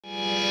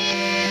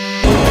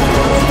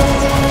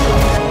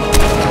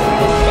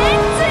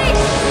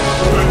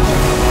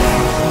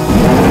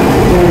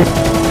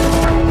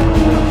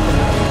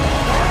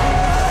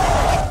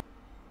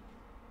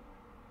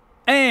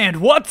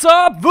What's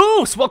up,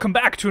 Voos? Welcome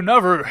back to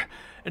another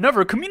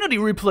community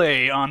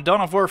replay on Dawn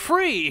of War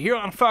Free here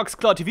on Fox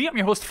Cloud TV. I'm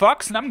your host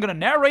Fox, and I'm gonna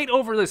narrate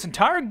over this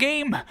entire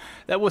game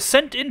that was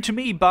sent in to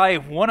me by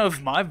one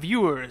of my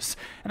viewers.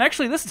 And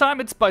actually, this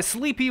time it's by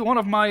Sleepy, one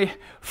of my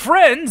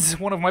friends,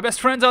 one of my best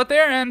friends out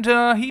there,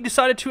 and he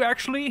decided to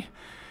actually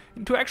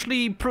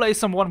play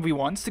some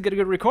 1v1s to get a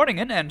good recording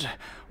in, and,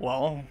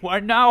 well,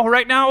 right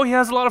now he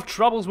has a lot of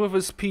troubles with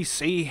his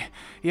PC.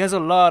 He has a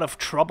lot of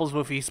troubles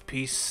with his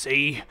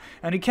PC,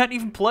 and he can't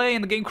even play,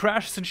 and the game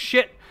crashes and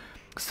shit.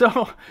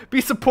 So,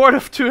 be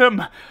supportive to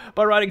him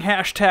by writing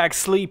hashtag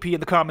Sleepy in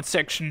the comment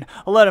section.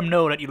 Let him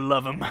know that you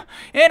love him.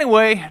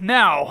 Anyway,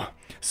 now,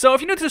 so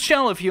if you're new to this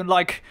channel, if you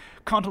enjoy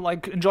content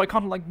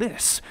like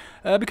this,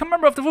 become a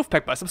member of the FLOOF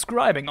Pack by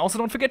subscribing. Also,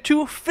 don't forget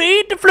to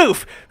feed the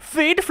FLOOF.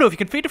 Feed the FLOOF. You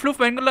can feed the FLOOF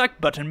by hitting the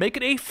like button. Make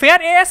it a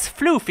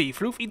FAT-ASS-FLOOFy.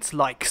 FLOOF eats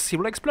likes. He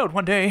will explode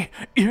one day.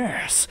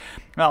 Yes.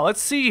 Now,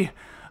 let's see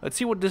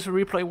what this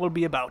replay will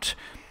be about.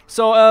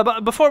 So,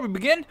 but before we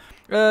begin,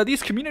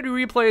 these community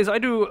replays, I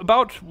do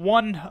about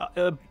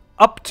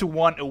up to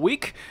one a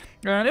week.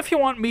 And if you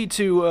want me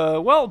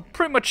to, well,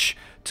 pretty much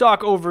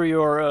talk over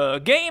your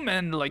game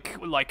and like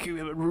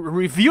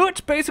review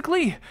it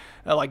basically,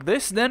 like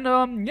this, then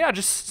yeah,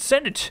 just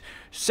send it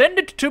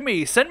to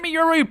me. Send me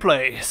your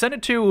replay. Send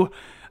it to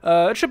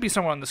it should be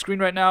somewhere on the screen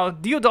right now.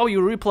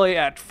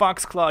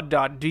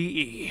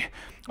 dowreplay@foxcloud.de.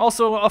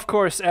 Also, of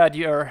course,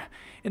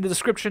 in the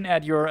description,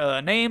 add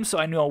your name so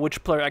I know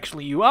which player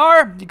actually you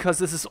are, because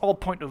this is all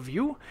point of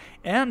view.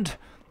 And,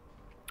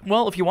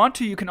 well, if you want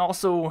to, you can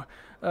also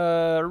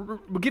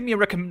give me a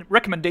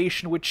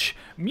recommendation which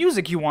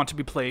music you want to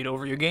be played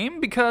over your game,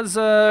 because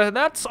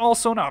that's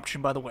also an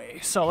option, by the way.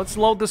 So let's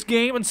load this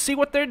game and see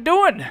what they're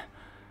doing.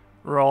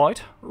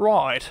 Right.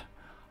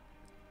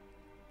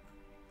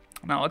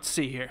 Now let's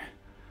see here.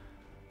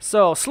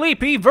 So,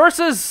 Sleepy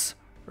versus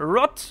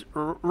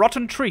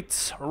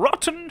Rottintreats.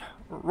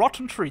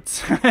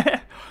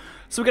 Rottintreats.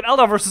 So we got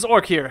Eldar versus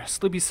Ork here.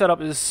 Sleepy's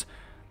setup is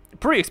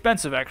pretty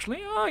expensive,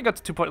 actually. Oh, I got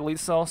the 2-point lead,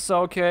 so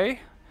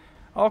okay.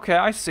 Okay,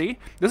 I see.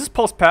 This is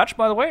post-patch,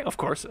 by the way, of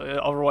course.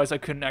 Otherwise, I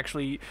couldn't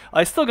actually...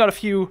 I still got a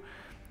few...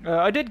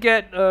 I did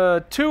get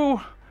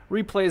 2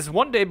 replays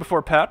one day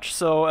before patch,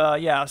 so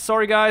yeah,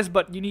 sorry guys,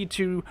 but you need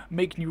to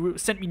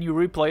send me new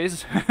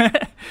replays.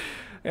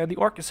 And the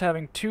Ork is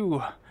having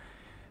two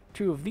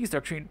of these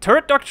doctrine.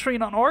 Turret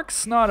doctrine on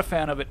Orks? Not a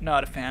fan of it,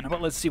 not a fan.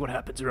 But let's see what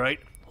happens, right?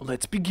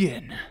 Let's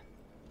begin.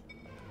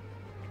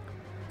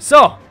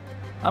 So,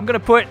 I'm gonna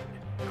put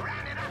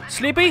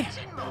Sleepy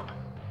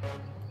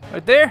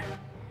right there,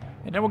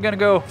 and then we're gonna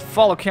go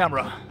follow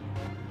camera.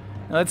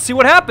 And let's see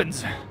what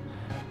happens.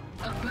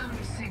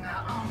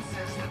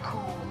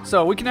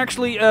 So we can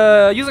actually,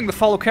 using the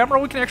follow camera,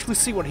 we can actually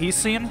see what he's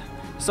seeing.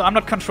 So I'm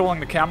not controlling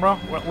the camera.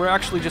 We're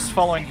actually just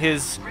following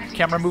his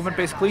camera movement,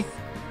 basically.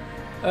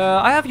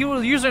 I have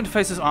user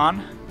interfaces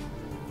on.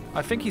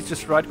 I think he's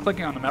just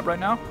right-clicking on the map right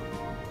now.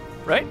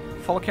 Right?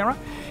 Follow camera.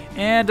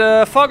 And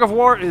Fog of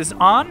War is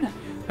on.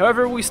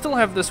 However, we still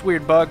have this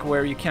weird bug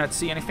where you cannot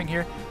see anything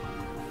here.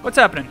 What's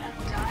happening?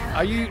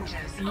 Are you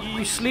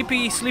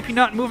Sleepy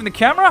not moving the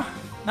camera?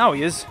 No,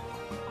 he is.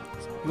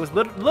 He was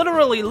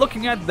literally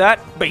looking at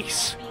that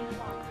base.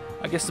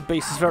 I guess the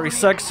base is very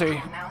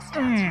sexy.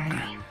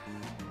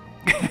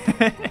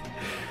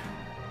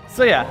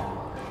 So yeah,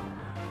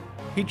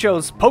 he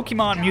chose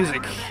Pokemon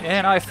music,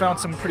 and I found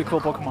some pretty cool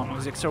Pokemon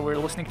music, so we're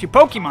listening to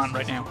Pokemon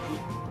right now.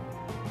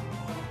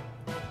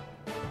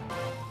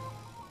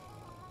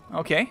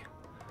 Okay.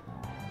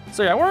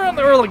 So yeah, we're in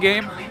the early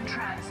game.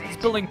 He's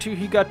building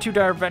he got 2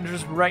 Dire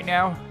Avengers right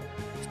now.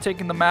 He's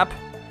taking the map.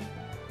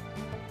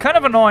 Kind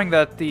of annoying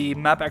that the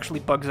map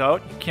actually bugs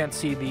out. You can't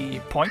see the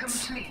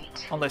points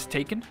unless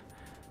taken.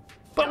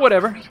 But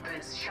whatever.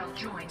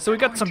 So we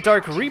got some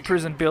Dark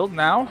Reapers in build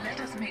now.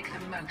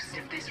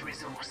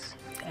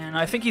 And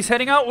I think he's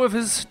heading out with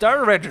his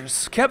Dire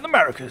Avengers, Captain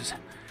America's.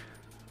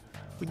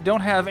 We don't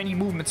have any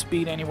movement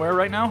speed anywhere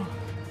right now.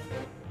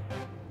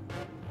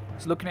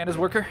 He's looking at his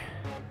worker.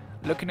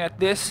 Looking at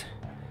this.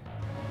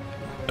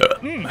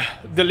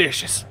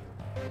 Delicious.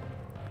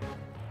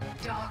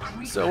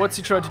 So what's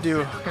he trying to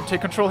do? Gonna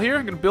take control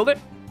here. Gonna build it.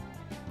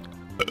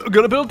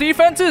 Gonna build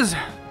defenses.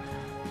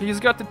 He's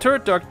got the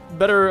turret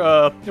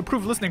better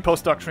improved listening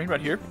post doctrine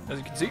right here, as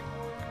you can see.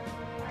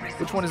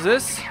 Which one is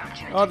this?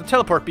 Oh, the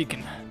teleport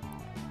beacon.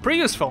 Pretty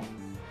useful.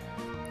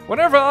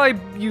 Whenever I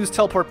use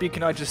teleport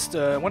beacon, I just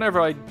whenever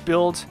I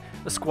build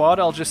a squad,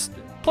 I'll just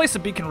place a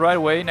beacon right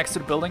away next to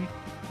the building,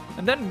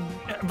 and then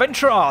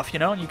venture off, you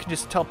know, and you can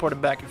just teleport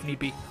him back if need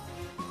be.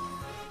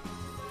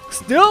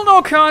 Still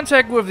no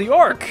contact with the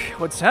Ork.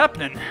 What's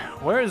happening?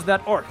 Where is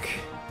that Ork?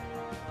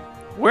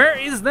 Where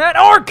is that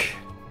Ork?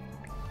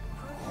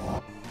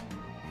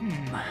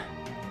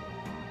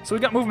 So we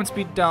got movement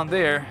speed down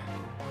there.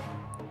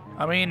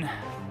 I mean,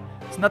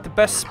 it's not the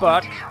best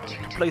spot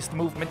to place the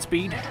movement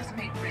speed.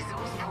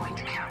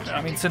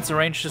 I mean, since the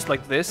range is just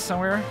like this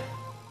somewhere,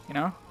 you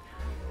know.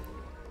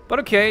 But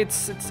okay,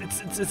 it's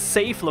a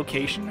safe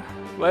location.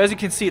 Well, as you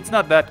can see, it's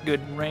not that good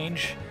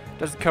range.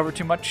 Doesn't cover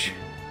too much.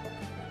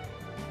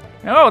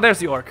 Oh, there's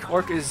the Ork.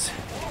 Ork is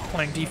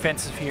playing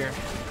defensive here.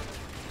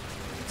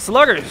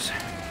 Sluggers.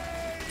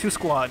 2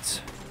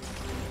 squads.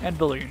 And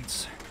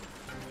balloons.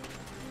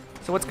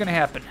 So what's gonna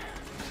happen?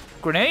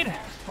 Grenade?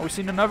 Are we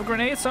seeing another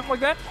grenade? Something like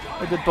that?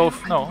 Or did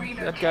both? No,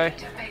 that guy.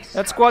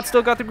 That squad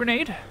still got the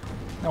grenade?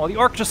 No, the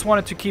Ork just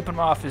wanted to keep him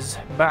off his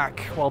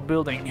back while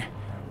building.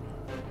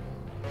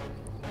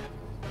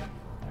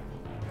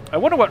 I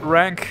wonder what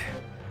rank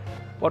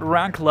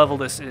level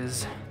this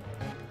is.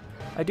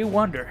 I do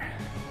wonder.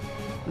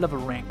 Level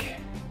rank.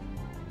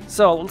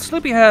 So,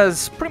 Sleepy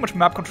has pretty much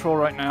map control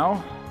right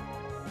now.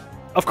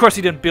 Of course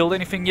he didn't build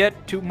anything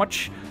yet, too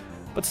much,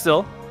 but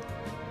still.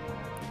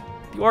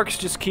 The Ork's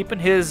just keeping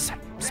his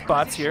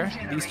spots here,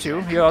 these two.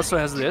 He also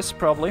has this,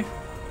 probably,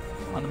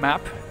 on the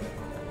map.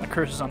 My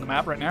cursor's on the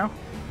map right now.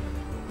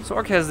 So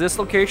Ork has this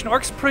location.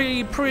 Ork's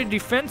pretty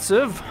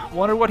defensive.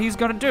 Wonder what he's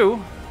gonna do.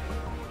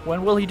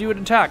 When will he do an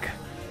attack?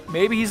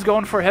 Maybe he's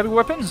going for heavy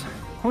weapons?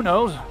 Who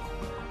knows?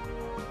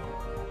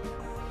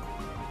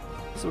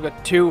 So we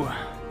got 2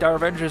 Dire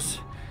Avengers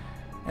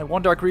and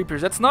 1 Dark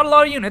Reapers. That's not a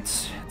lot of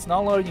units. It's not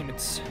a lot of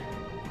units.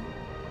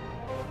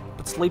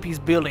 But Sleepy's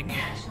building.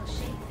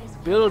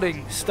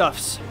 Building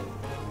stuffs.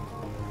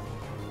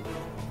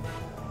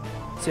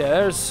 So yeah,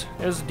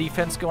 there's the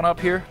defense going up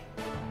here.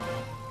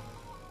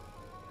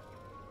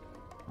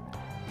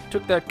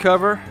 Took that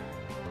cover.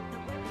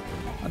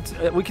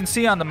 We can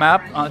see on the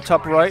map, on the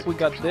top right, we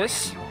got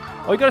this.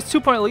 Oh, he got his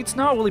 2-point elites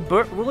now.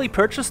 Will he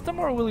purchase them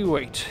or will he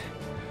wait?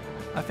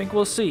 I think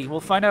we'll see. We'll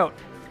find out.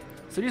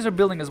 So these are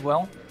building as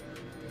well.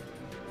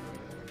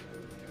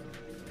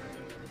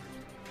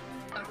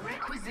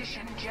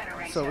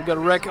 So we got a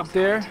wreck up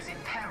there.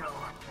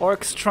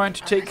 Ork's trying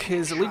to take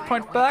his elite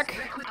point back.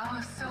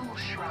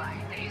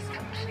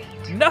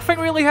 Nothing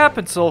really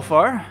happened so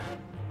far.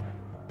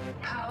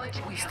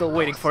 Still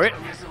waiting for it.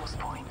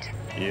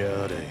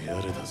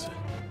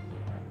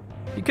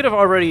 You could have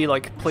already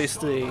like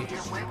placed a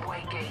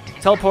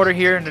teleporter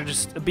here and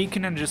just a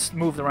beacon and just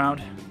moved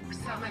around.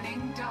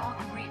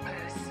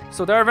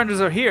 So the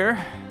Avengers are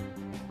here.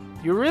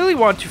 You really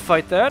want to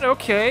fight that?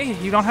 Okay,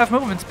 you don't have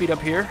movement speed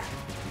up here.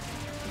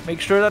 Make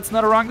sure that's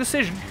not a wrong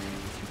decision.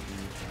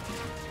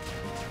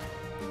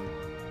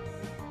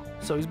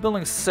 So he's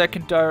building a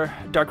second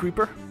Dark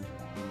Reaper.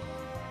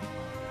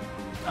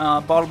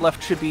 Bottom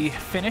left should be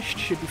finished,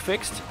 should be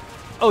fixed.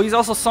 Oh, he's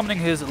also summoning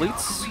his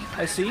elites.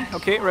 I see.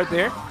 Okay, right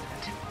there.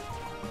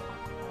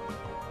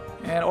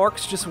 And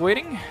Ork's just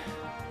waiting.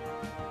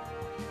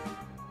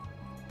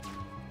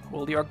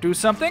 Will the Ork do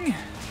something?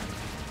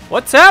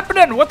 What's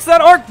happening? What's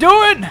that Ork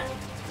doing?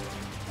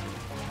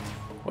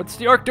 What's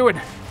the Ork doing?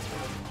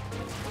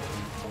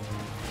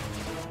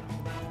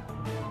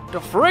 The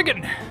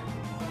friggin'!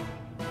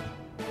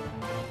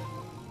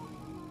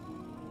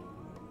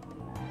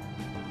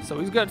 So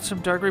he's got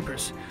some Dark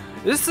Reapers.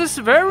 This is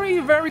very,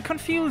 very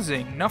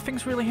confusing.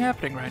 Nothing's really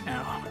happening right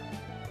now.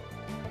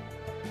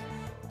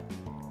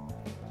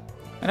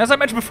 And as I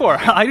mentioned before,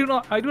 I do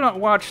not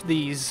watch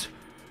these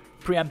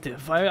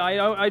preemptive.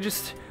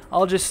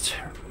 I'll just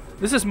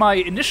this is my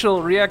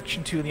initial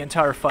reaction to the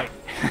entire fight.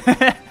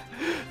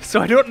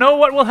 So I don't know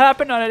what will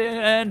happen,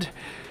 and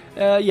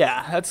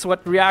yeah, that's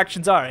what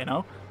reactions are, you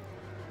know.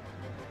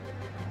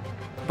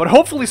 But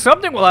hopefully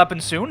something will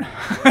happen soon.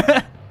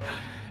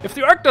 If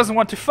the Ork doesn't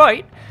want to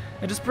fight,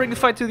 then just bring the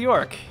fight to the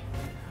Ork.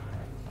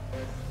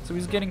 So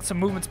he's getting some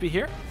movement speed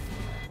here.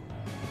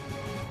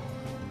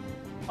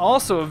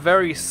 Also a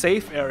very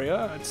safe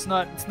area.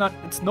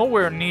 It's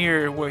nowhere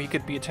near where he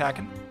could be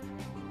attacking.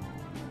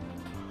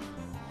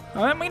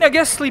 I mean, I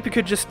guess Sleepy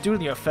could just do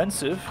the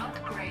offensive.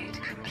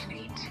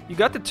 You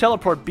got the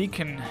teleport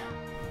beacon.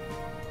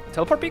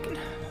 Teleport beacon?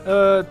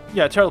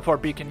 Yeah,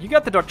 teleport beacon. You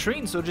got the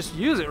doctrine, so just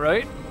use it,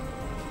 right?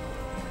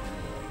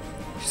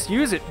 Just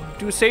use it.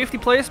 Do a safety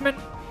placement,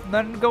 and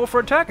then go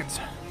for attackings.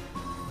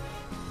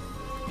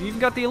 You even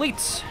got the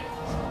elites.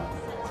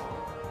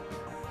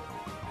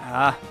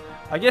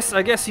 I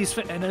guess he's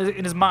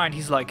in his mind.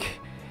 He's like,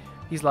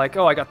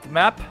 oh, I got the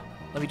map.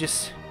 Let me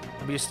just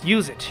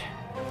use it.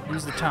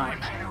 Use the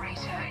time.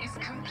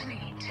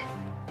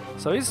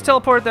 So he's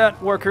teleported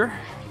that worker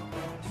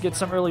to get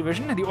some early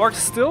vision. And the Ork's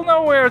still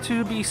nowhere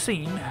to be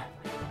seen.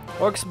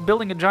 Ork's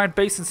building a giant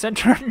base in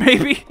center,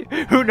 maybe.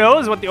 Who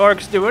knows what the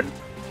Ork's doing?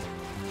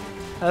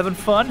 Having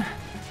fun.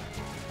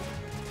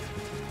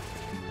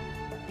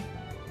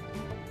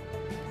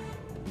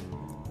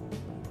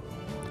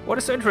 What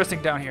is so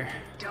interesting down here?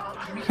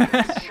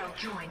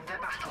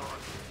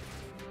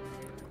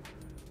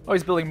 Oh,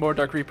 he's building more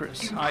Dark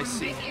Reapers. I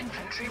see.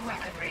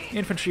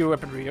 Infantry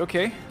weaponry,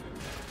 okay.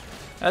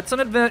 That's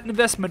an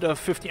investment of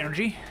 50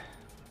 energy.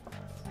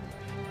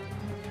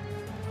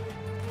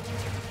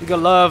 You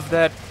gotta love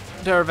that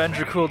Dire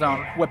Avenger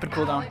cooldown, weapon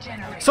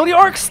cooldown. So the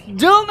Ork's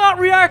still not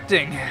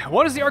reacting.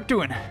 What is the Ork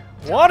doing?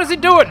 What is he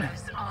doing?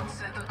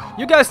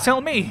 You guys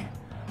tell me.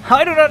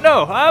 I do not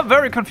know. I'm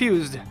very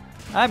confused.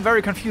 I'm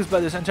very confused by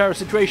this entire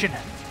situation.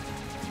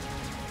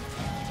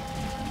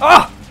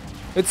 Ah!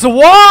 It's a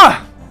war!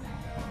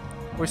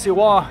 Where's the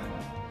war?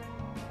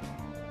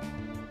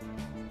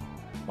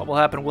 What will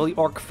happen? Will the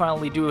Orc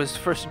finally do his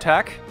first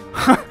attack?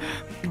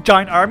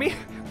 Giant army?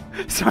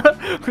 So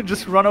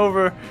just run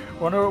over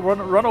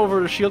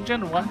the shield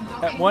gen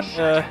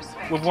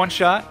with one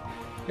shot.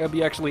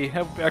 That'd actually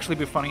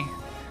be funny.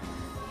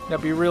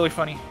 That'd be really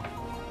funny.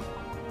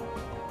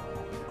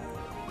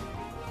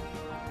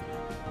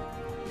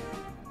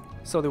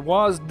 So the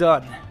war's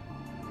done.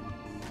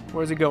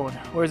 Where's he going?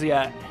 Where's he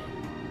at?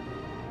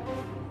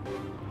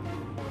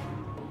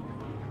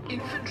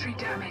 Infantry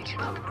damage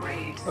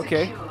upgrade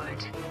Okay.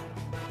 secured.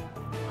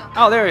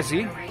 Oh, there is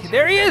he.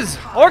 There he is!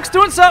 Orc's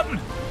doing something!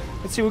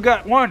 Let's see, we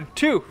got 1,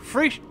 2,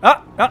 free.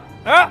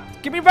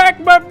 Give me back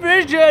my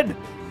vision!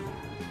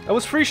 That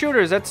was 3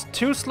 shooters. That's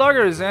 2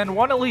 sluggers and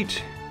 1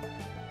 elite.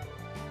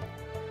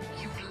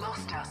 You've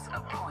lost us a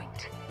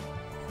point.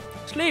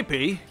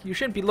 Sleepy, you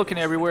shouldn't be looking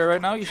everywhere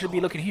right now. You should be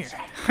looking here.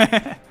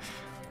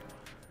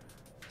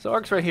 So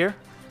Orc's right here.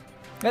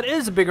 That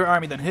is a bigger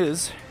army than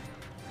his.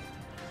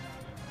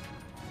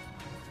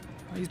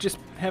 He's just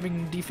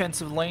having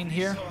defensive lane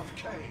here.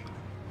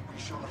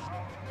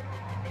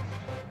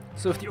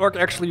 So if the Orc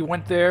actually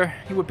went there,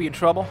 he would be in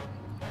trouble.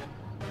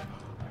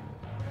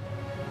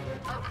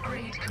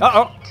 Upgrade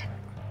Uh-oh.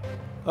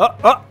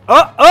 complete.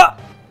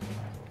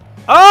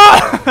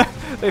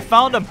 Ah! They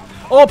found him.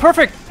 Oh,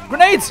 perfect.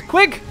 Grenades,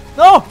 quick.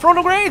 No, throw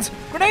no grenades.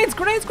 Grenades.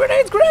 Grenades.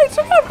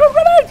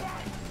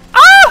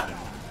 Ah!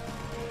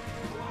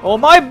 Oh,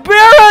 my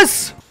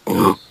Beerus!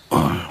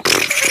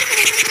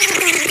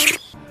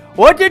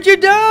 What did you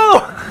do?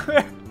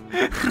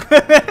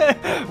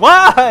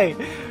 Why?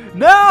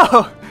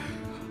 No!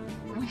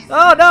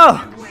 Oh, no!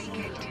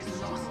 Waygate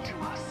is lost to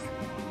us.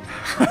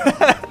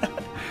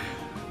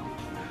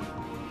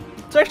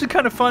 It's actually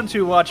kind of fun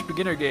to watch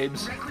beginner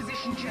games.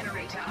 Requisition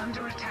generator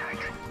under attack.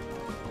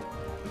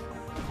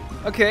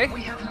 Okay,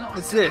 We have lost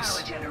what's the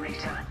this? power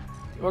generator.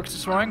 Orcs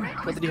destroying?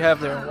 What did he have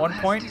there? 1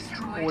 point?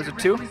 Or was it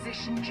 2?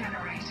 Requisition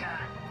generator.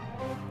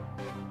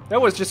 That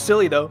was just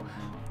silly though.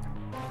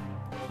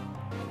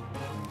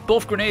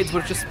 Both grenades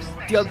would have just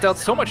dealt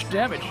so much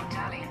damage.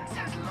 Battalions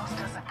has lost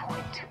us a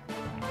point.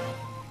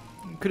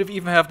 Could have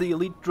even have the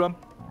elite drum.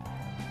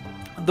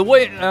 The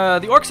way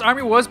the Orcs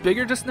army was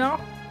bigger just now,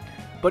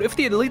 but if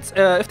the elites,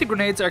 if the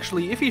grenades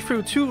actually, if he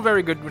threw 2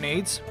 very good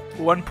grenades,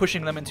 one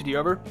pushing them into the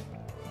other,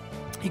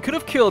 he could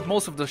have killed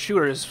most of the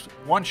shooters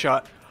 1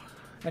 shot,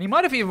 and he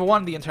might have even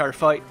won the entire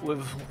fight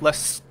with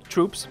less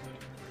troops.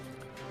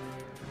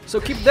 So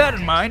keep that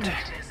in mind.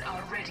 Vectors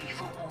are ready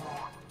for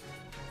war.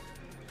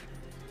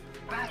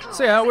 Battle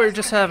So yeah, we're has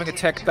just having a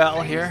tech escalated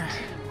battle to here, phase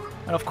 2.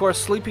 and of course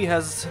Sleepy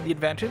has the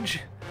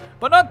advantage,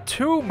 but not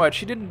too much.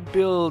 He didn't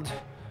build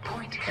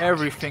Point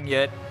everything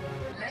yet.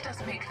 Let us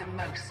make the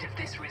most of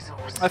this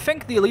resource. I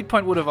think the elite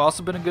point would have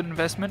also been a good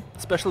investment,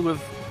 especially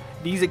with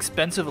these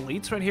expensive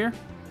elites right here.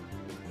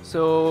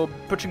 So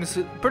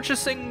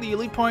purchasing the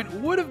elite point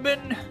would have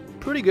been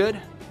pretty good.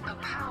 The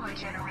power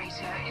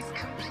generator is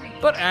complete.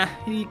 But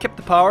he kept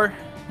the power.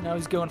 Now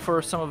he's going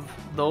for some of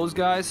those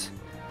guys.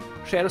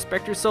 Shadow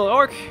Spectre, so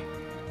Orc.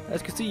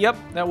 As you can see, yep,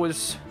 that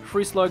was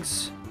 3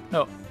 slugs.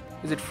 No,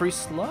 is it 3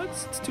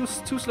 slugs? It's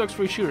two slugs,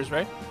 3 shooters,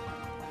 right?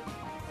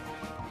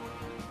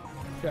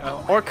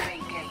 Yeah, Orc.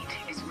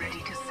 Waygate is ready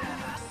to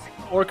serve us.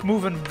 Orc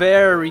moving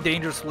very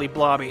dangerously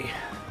blobby.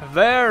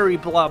 Very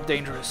blob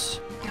dangerous.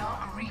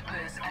 Dark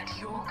Reapers at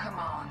your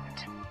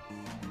command.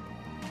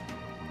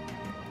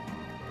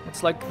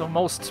 It's like the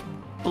most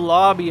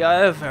blobby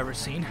I've ever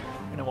seen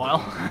in a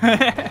while.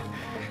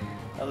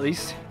 At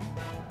least.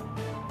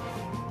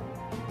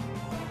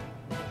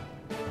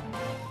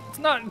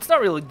 It's not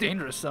really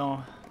dangerous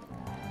though.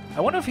 I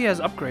wonder if he has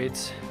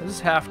upgrades. This is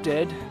half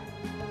dead.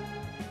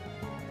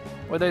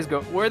 Where they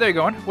go? Where are they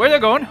going? Where are they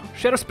going?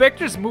 Shadow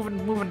Spectre's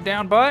moving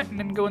down by it and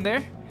then going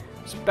there.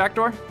 Just back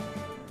door.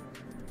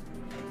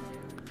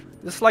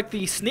 This is like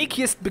the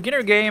sneakiest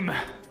beginner game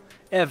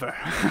ever.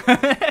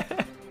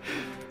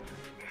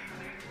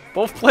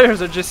 Both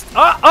players are just...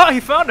 he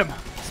found him!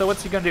 So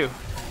what's he gonna do?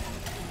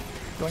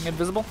 Going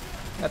invisible?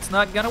 That's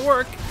not gonna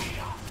work.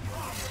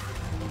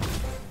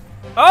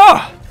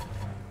 Oh!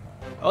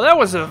 Oh, that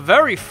was a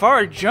very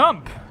far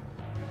jump.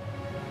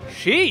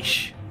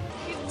 Sheesh.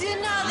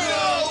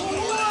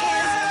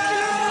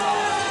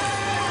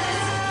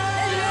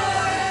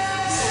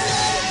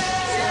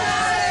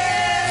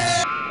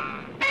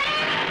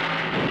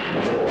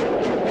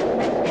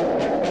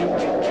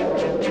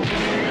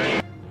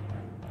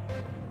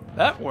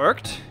 That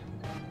worked.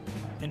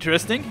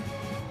 Interesting.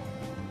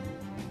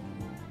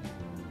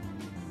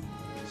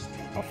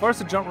 How far is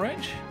the jump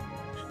range?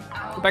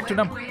 Go back to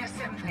them.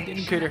 The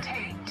indicator.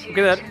 Look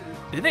at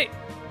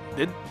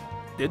that.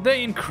 Did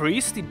they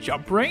increase the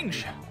jump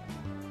range?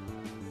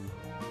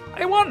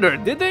 I wonder,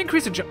 did they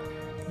increase the jump?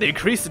 They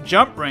increased the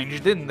jump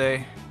range, didn't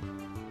they?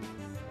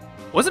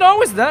 Was it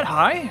always that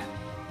high?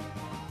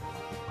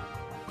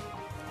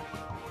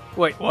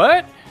 Wait,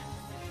 what?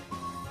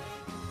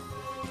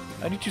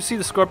 I need to see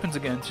the scorpions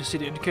again. To see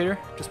the indicator,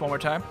 just one more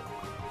time.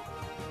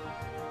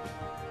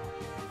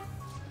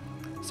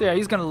 So yeah,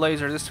 he's gonna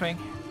laser this thing.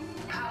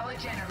 Power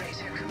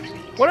generator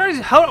complete.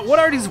 What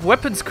are these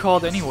weapons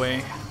called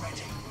anyway?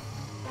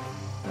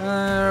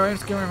 They're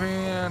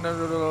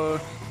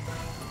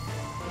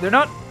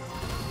not.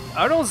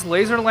 Are those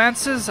laser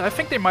lances? I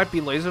think they might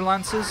be laser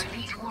lances.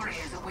 Elite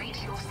warriors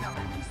await your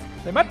summons.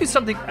 They might be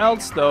something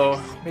else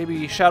though.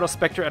 Maybe Shadow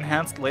Spectre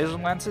enhanced laser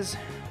lances.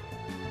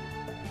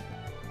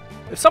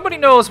 If somebody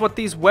knows what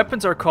these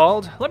weapons are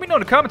called, let me know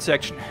in the comment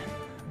section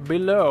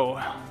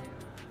below.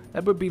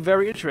 That would be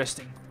very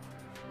interesting.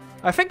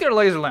 I think they're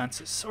laser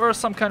lances or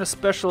some kind of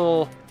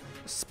special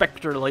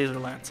Spectre laser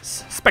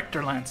lances.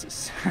 Spectre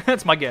lances.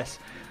 That's my guess.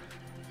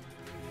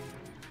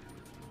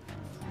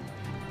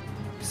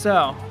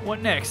 So,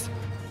 what next?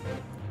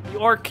 The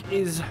Ork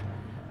is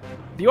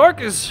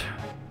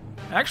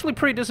actually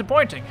pretty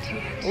disappointing.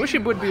 I wish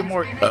it would be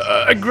more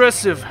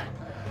aggressive.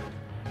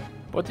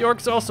 But the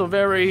Ork's also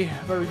very,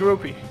 very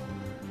groupy.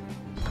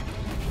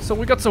 So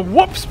we got some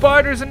whoop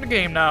spiders in the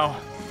game now.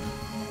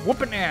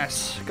 Whooping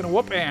ass. Gonna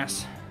whoop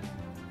ass.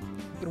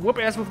 Gonna whoop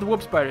ass with the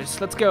whoop spiders.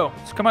 Let's go.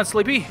 So come on,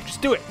 Sleepy.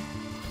 Just do it.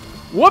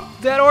 Whoop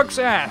that Ork's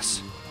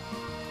ass.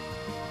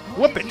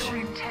 Whoop it. Your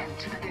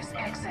intent for this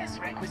excess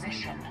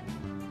requisition.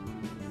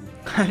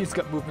 He's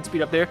got movement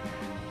speed up there.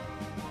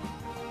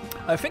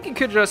 I think he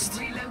could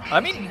just... I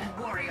mean, Relocating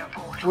warrior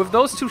portal. with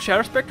those two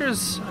Shadow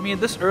Specters, I mean,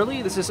 this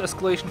early, this is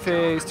escalation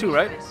phase 2,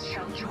 right? Reapers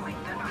shall join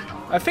the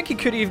battle. I think he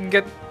could even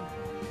get...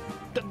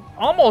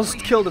 almost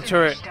kill the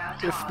turret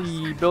if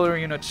the builder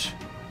unit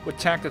would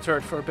tank the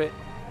turret for a bit.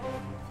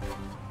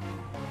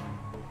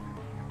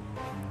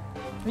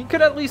 He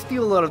could at least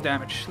deal a lot of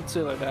damage, let's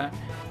say it like that.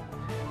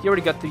 He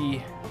already got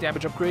the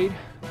damage upgrade.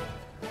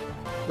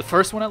 The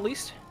first one at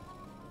least.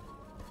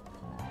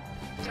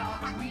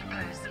 Dark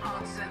Reapers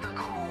answer the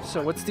call.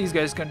 So what's these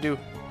guys gonna do?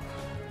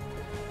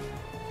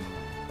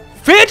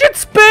 Fidget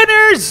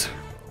spinners!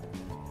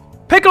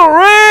 Pickle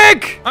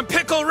Rick! I'm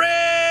Pickle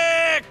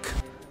Rick!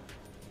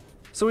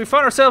 So we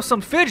found ourselves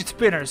some fidget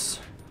spinners.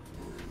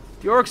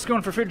 The Ork's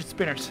going for fidget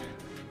spinners.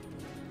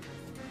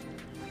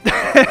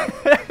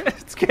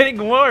 It's getting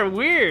more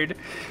weird.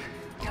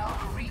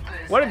 Dark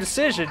Reapers. What a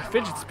decision,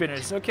 fidget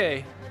spinners.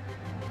 Okay.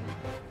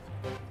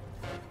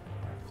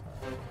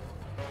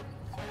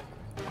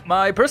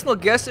 My personal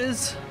guess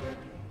is,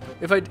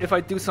 if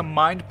I do some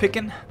mind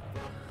picking,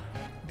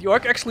 the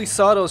Ork actually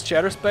saw those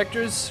Shadow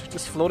Specters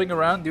just floating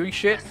around doing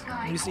shit.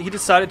 He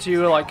decided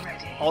to like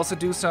also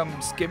do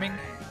some skimming.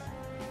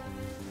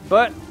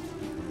 But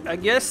I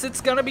guess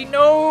it's gonna be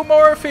no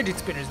more fidget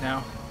spinners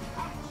now.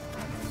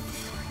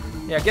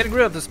 Yeah, getting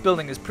rid of this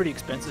building is pretty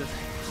expensive.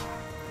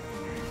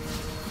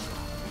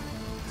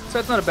 So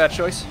that's not a bad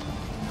choice.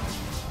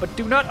 But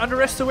do not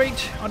underestimate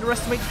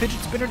fidget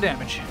spinner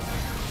damage.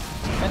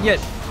 And yet...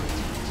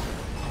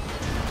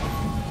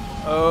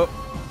 Oh.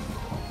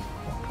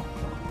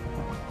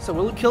 So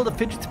will it kill the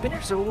fidget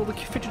spinners, or will the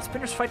fidget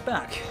spinners fight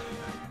back?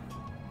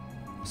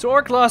 So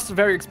Ork lost a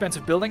very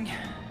expensive building.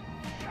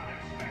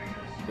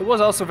 It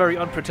was also very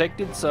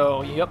unprotected,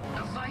 so yep.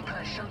 A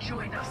Viper shall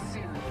join us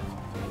soon.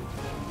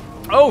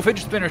 Oh,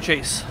 fidget spinner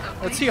chase.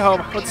 Let's see how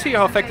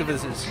effective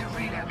this is. To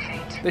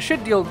relocate. They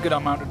should deal a good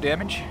amount of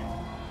damage.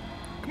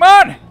 Come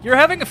on! You're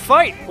having a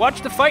fight!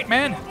 Watch the fight,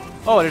 man!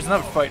 Oh, there's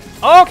another fight.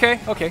 Oh, okay,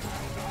 okay.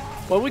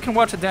 Well, we can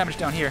watch the damage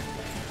down here.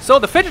 So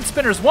the fidget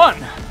spinners won!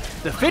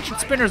 The fidget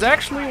spinners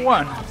actually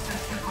won.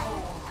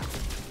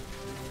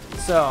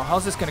 So,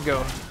 how's this gonna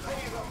go?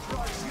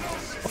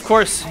 Of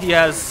course, he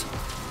has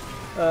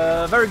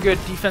a very good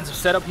defensive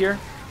setup here.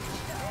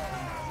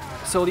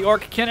 So the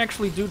Ork can't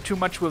actually do too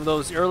much with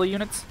those early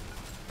units.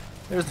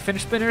 There's the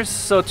fidget spinners.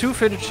 So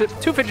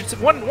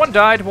one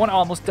died, one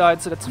almost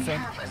died, so that's a thing.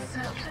 Have a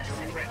surplus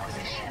in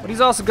requisition. But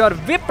he's also got a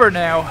Viper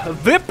now. A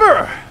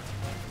Viper!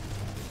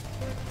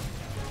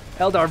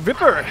 Eldar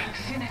Viper!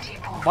 Infinity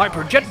portal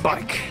Viper jet is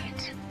bike.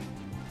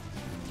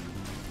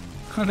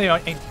 complete.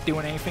 They ain't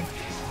doing anything.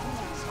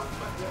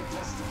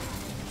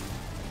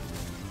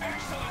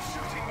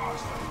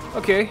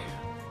 Okay.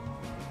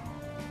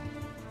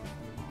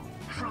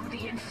 From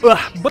the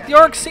But the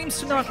Ork seems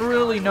to not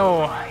really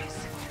know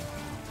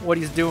what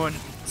he's doing.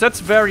 So that's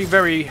very,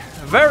 very,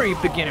 very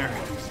beginner.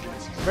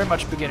 Very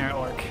much beginner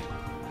Ork.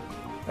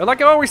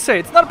 Like I always say,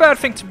 it's not a bad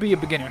thing to be a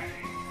beginner.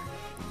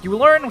 You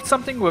learn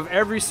something with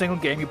every single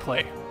game you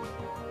play.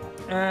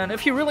 And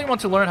if you really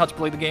want to learn how to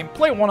play the game,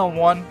 play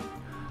one-on-one.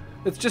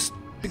 It's just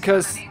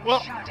because,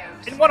 well,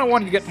 in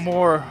one-on-one you get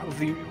more of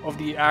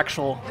the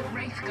actual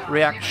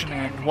reaction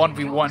and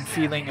 1v1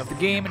 feeling of the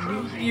game,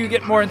 and you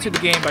get more into the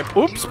game by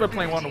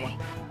playing one-on-one.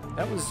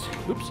 That was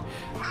oops.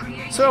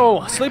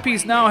 So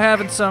Sleepy's now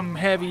having some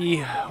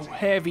heavy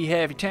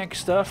tank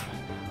stuff.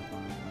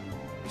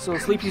 So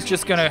Sleepy's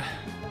just gonna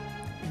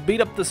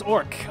beat up this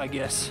Ork, I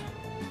guess.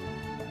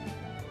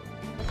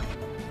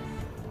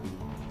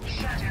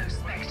 Shadow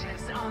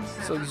Spectres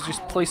answer So the he's just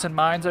call. placing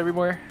mines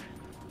everywhere.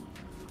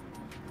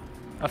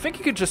 I think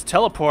you could just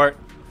teleport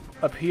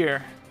up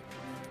here.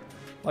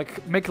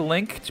 Like, make a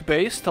link to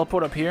base,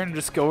 teleport up here, and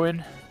just go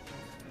in.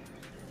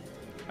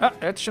 Ah,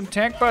 that's some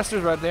tank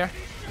busters right there.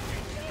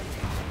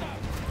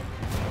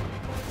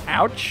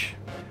 Ouch.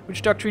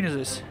 Which doctrine is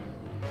this?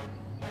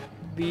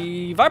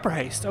 The Viper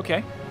Haste,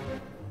 okay.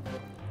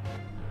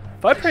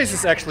 Firepraise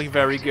is actually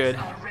very good.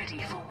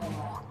 Ready for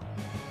war.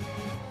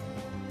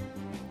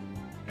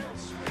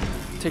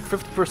 Take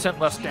 50%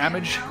 less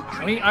damage.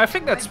 I mean, I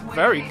think that's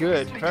very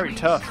good, very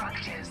tough.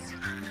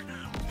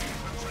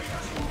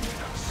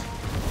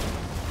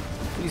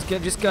 He's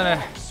just gonna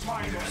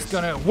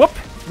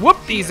whoop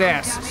these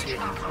asses here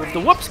with the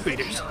whoop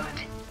speeders.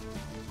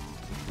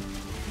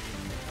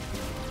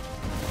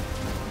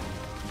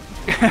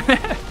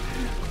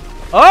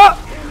 Oh!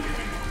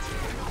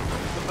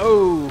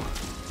 Oh!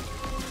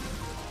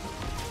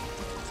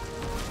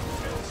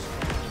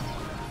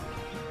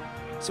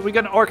 So we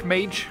got an Orc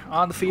Mage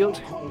on the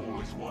field.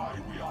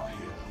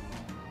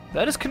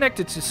 That is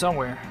connected to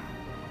somewhere.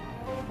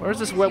 Where is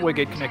this webway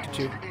gate connected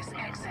to?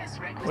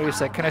 Wait a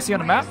sec, can I see on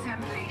the map?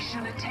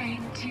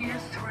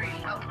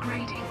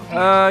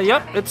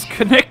 Yep, it's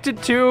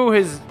connected to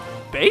his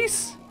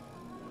base?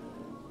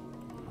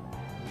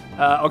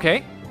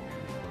 Okay.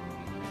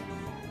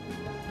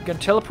 You gonna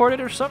teleport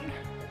it or something?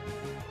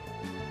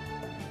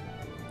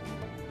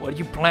 What are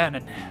you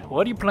planning?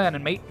 What are you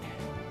planning, mate?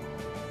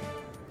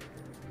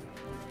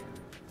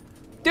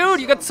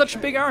 Dude, you got such a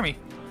big army.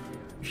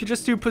 If you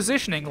just do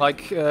positioning,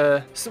 like,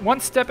 one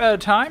step at a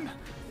time,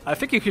 I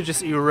think you could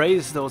just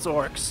erase those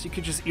orcs. You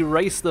could just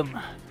erase them.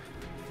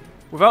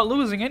 Without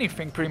losing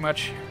anything, pretty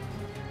much.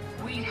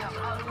 We have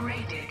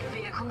upgraded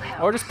vehicle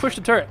health. Or just push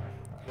the turret.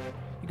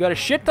 You got a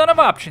shit ton of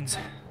options.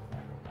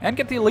 And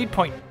get the elite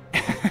point.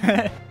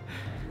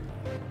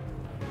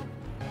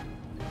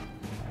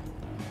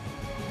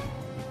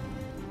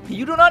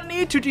 You do not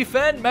need to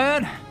defend,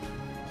 man.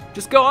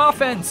 Just go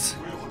offense.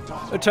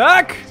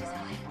 Attack!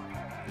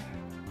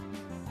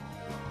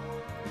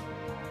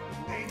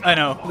 I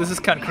know, this is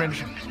kind of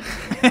cringe.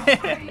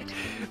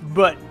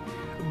 but.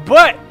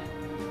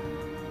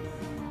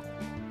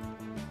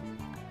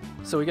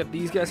 So we got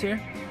these guys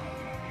here.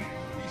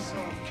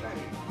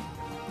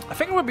 I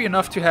think it would be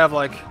enough to have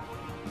like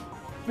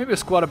maybe a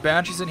squad of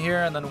banshees in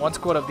here and then one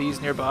squad of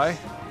these nearby.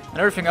 And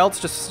everything else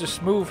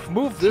just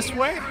move this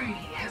way.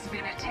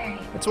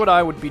 That's what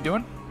I would be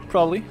doing,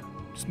 probably.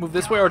 Just move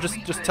this way or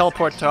just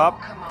teleport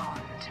top.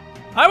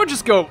 I would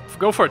just go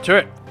for a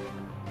turret.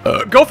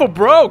 Go for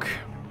broke.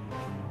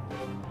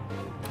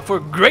 For a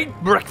great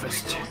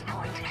breakfast.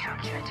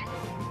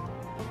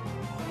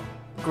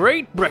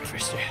 Great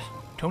breakfast, yes.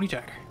 Tony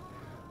Tiger.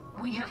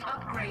 We have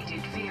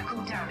upgraded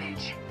vehicle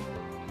damage.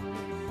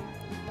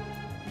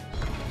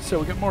 So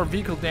we get more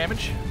vehicle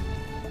damage.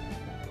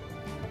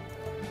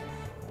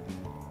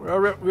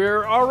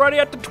 We're already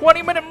at the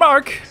 20-minute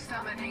mark.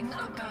 Summoning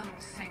a bone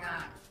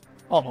singer.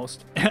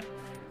 Almost.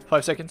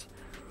 5 seconds.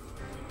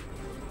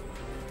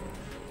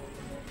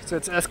 So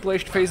it's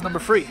escalation phase number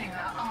 3.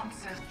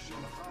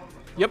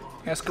 Yep,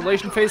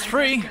 escalation phase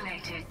 3.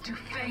 Escalated to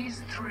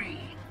phase 3.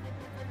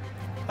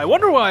 I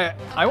wonder why.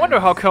 I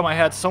wonder how come I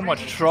had so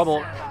much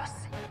trouble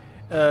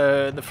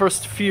in the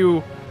first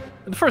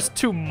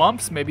 2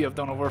 months maybe of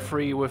Dawn of War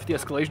 3 with the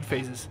escalation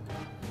phases.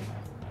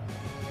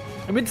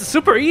 I mean, it's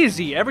super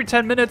easy. Every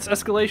 10 minutes,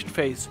 escalation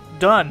phase.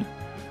 Done.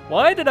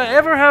 Why did I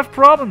ever have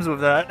problems with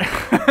that?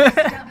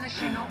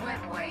 Establishing a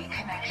webway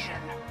connection.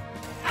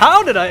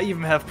 How did I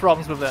even have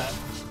problems with that?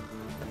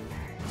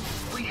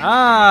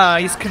 Ah,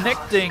 he's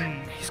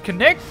connecting. He's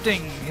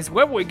connecting his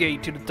webway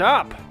gate to the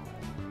top.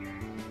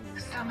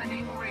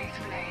 Summoning wraith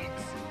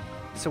blades.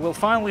 So we'll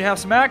finally have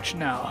some action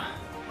now.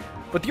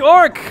 But the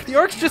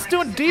Orc's just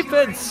doing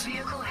defense.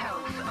 Vehicle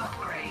health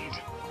upgrade.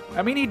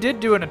 I mean, he did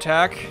do an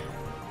attack.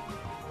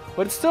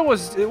 But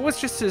it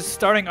was just his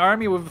starting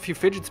army with a few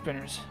fidget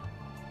spinners.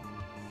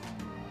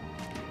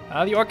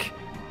 The Orc.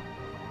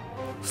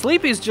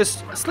 Sleepy's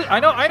just I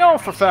know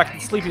for a fact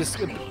that Sleepy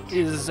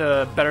is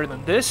better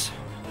than this,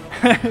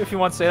 if you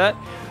want to say that.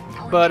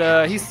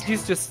 But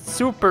he's just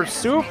super.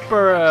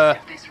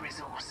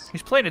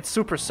 He's playing it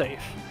super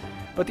safe.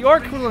 But the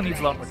Orc really needs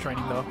a lot more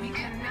training though. We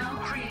can now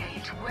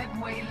create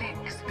webway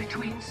links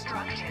between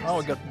structures. Oh,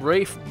 we got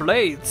Wraith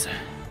Blades.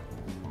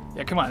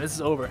 Yeah, come on, this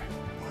is over.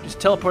 Just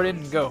teleport in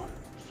and go.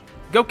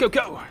 Go, go,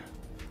 go!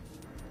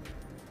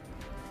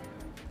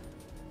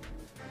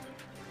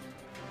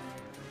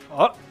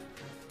 Oh!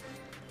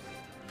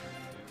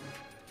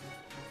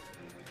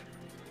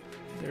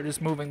 They're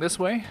just moving this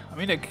way. I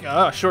mean,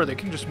 sure, they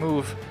can just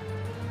move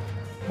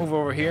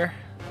over here.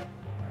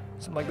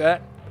 Something like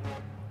that.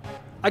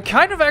 I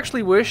kind of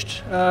actually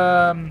wished,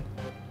 I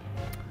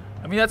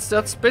mean,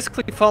 that's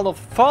basically fault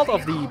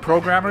of the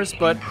programmers,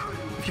 but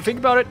if you think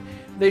about it,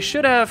 they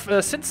should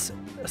have, since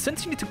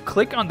you need to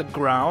click on the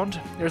ground,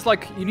 there's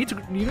like, you need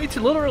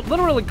to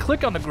literally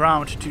click on the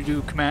ground to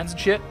do commands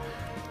and shit.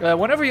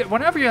 Whenever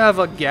you have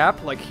a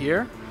gap like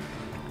here,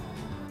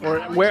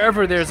 or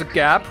wherever there's a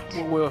gap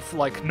with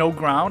like no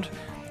ground,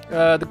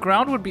 the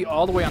ground would be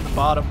all the way on the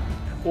bottom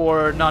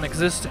or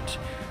non-existent.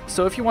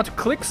 So if you want to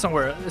click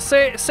somewhere,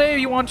 say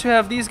you want to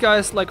have these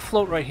guys like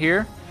float right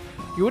here,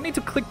 you would need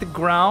to click the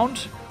ground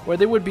where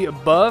they would be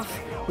above,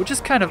 which is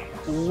kind of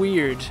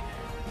weird.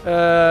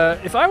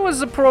 If I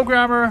was a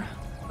programmer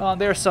on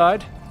their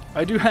side,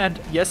 I do, and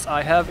yes,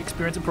 I have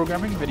experience in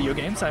programming video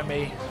games.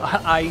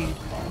 I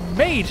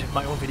made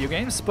my own video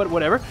games, but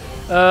whatever.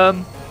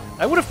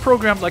 I would have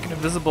programmed like an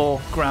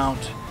invisible ground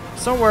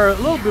somewhere a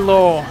little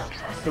below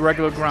the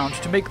regular ground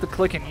to make the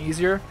clicking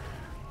easier.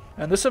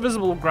 And this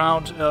invisible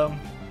ground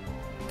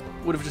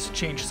would have just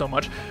changed so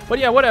much. But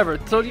yeah, whatever.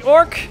 So the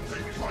Ork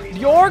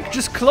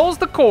just closed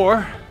the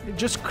core.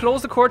 Just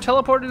close the core,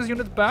 teleported his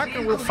units back,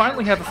 and we'll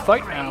finally have a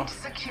fight now.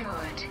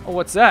 Oh,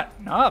 what's that?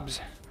 Knobs.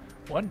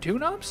 1, 2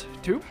 knobs?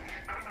 2?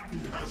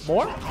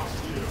 More?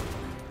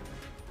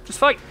 Just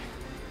fight.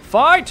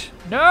 Fight!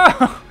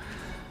 No!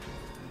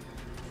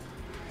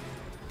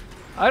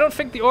 I don't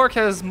think the Ork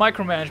has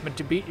micromanagement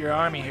to beat your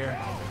army here.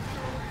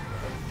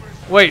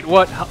 Wait,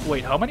 what?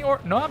 Wait, how many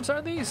knobs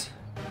are these?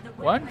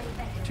 1,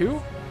 2,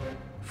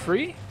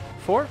 3,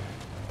 4?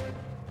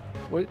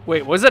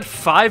 Wait, was it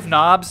 5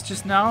 knobs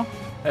just now?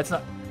 That's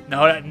not...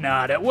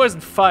 No, that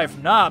wasn't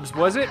 5 knobs,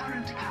 was it?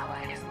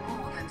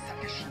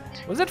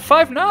 Was it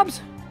 5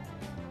 knobs?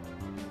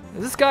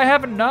 Is this guy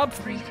having knobs?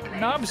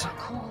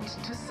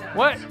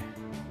 What?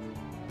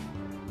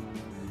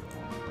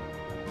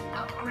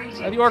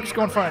 The Ork's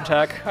going for an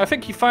attack. I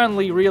think he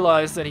finally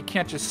realized that he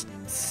can't just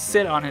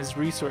sit on his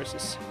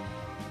resources.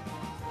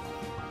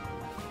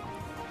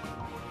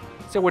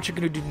 So what you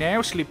gonna do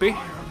now, Sleepy?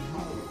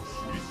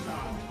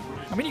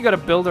 I mean, you got a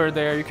builder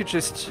there. You could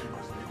just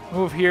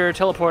move here,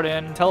 teleport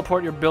in,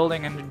 teleport your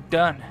building, and you're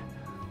done.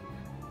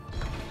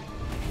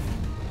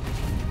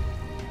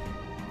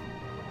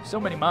 So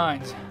many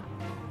mines.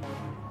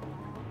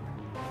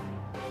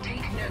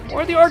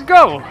 Where'd the Ork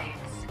go?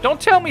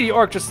 Don't tell me the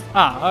Ork just...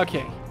 Ah,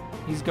 okay.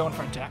 He's going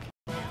for an attack.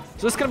 So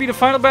this is going to be the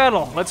final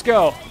battle. Let's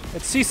go.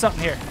 Let's see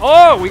something here.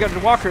 Oh, we got a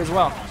walker as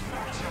well.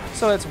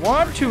 So that's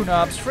 1, 2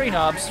 knobs, 3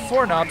 knobs,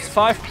 4 knobs,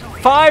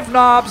 5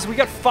 knobs. We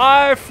got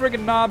 5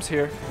 friggin' knobs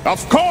here.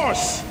 Of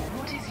course!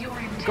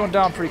 It's going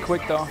down pretty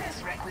quick though.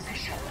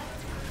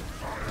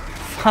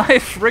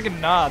 5 friggin'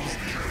 knobs.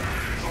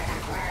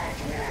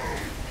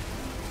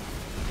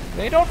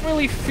 They don't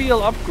really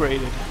feel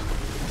upgraded.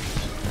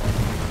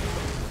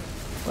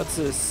 What's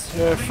this?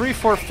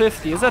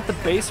 3450. Is that the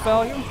base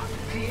value?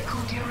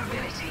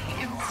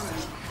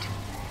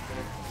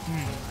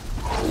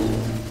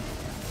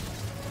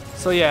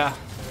 So yeah.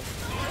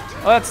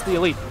 Oh, that's the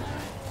elite.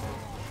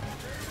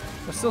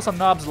 There's still some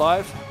knobs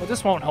live, but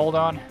this won't hold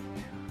on.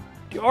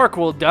 The Ork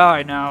will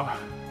die now.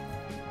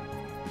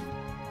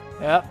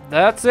 Yep,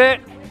 that's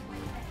it.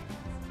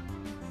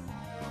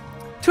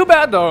 Too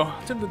bad though.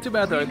 Too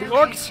bad though. The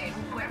Ork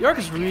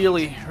is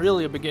really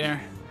a beginner.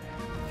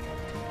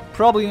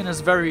 Probably in his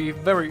very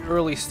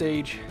early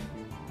stage.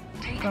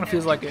 Kind of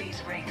feels like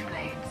it.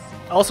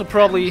 Also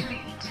probably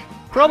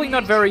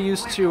not very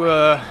used to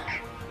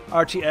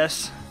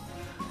RTS.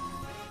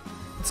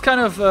 It's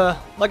kind of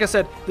like I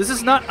said. This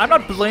is not. I'm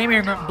not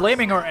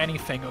blaming or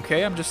anything.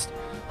 Okay, I'm just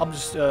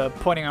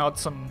pointing out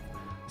some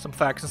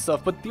facts and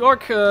stuff. But the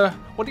Ork,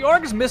 what the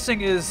Ork is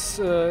missing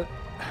is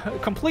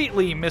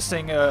completely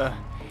missing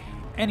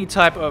any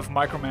type of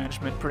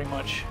micromanagement, pretty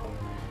much.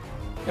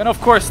 And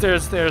of course,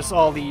 there's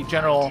all the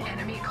general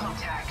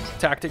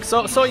tactics.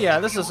 So yeah,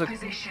 this is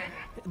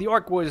the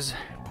Ork was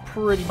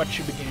pretty much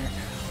a beginner,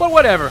 but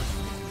whatever.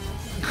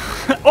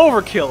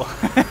 Overkill.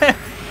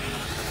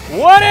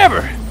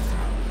 Whatever.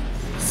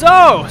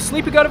 So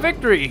Sleepy got a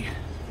victory.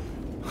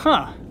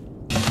 Huh.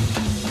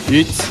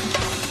 It's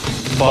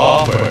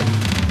Bomber.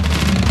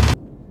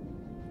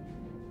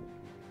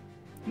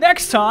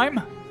 Next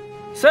time,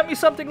 send me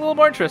something a little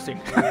more interesting.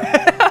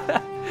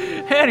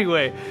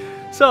 Anyway,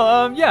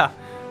 so yeah,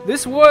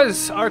 this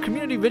was our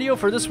community video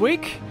for this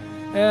week.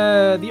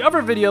 The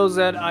other videos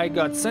that I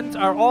got sent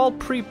are all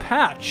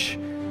pre-patch.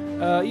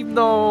 Even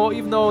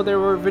though there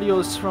were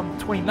videos from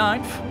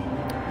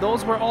 29th,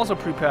 those were also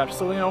pre-patched,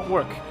 so they don't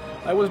work.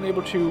 I wasn't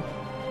able to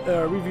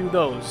review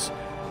those.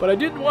 But I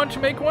did want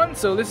to make one,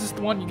 so this is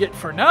the one you get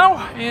for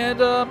now. And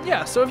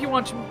yeah, so if you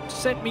want to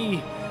send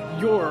me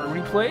your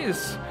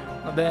replays,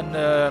 then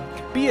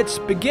be it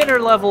beginner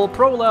level,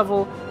 pro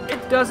level,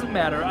 it doesn't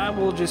matter. I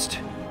will just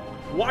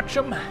watch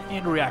them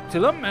and react to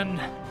them.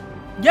 And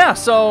yeah,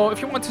 so if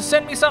you want to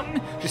send me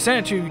something, just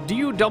send it to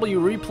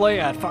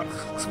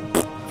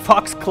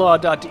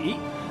dowreplay@foxclaw.de.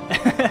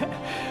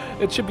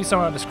 It should be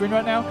somewhere on the screen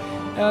right now.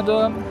 And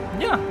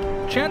yeah,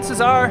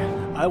 chances are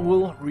I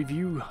will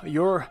review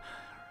your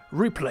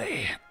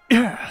replay.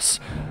 Yes.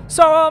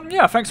 So,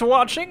 yeah, thanks for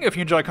watching. If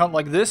you enjoy content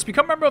like this,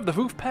 become a member of the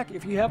FLOOF Pack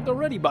if you haven't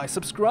already by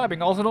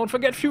subscribing. Also, don't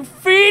forget to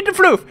feed the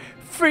FLOOF.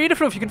 Feed the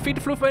FLOOF. You can feed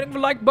the FLOOF by hitting the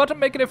like button,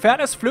 making it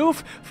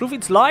FAT-ASS-FLOOF. FLOOF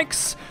eats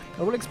likes.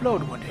 It will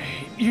explode one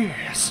day.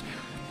 Yes.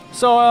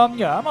 So,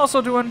 yeah, I'm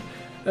also doing...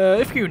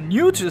 if you're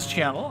new to this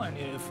channel, and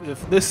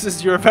if this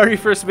is your very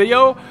first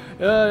video,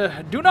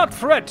 do not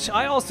fret.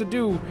 I also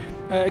do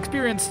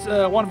experienced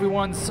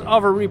 1v1s,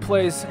 other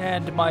replays,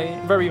 and my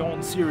very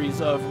own series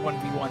of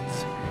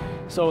 1v1s.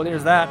 So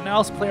there's that, and I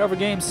also play other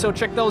games, so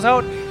check those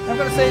out. And I'm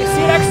gonna say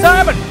see you next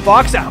time, and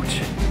Fox out!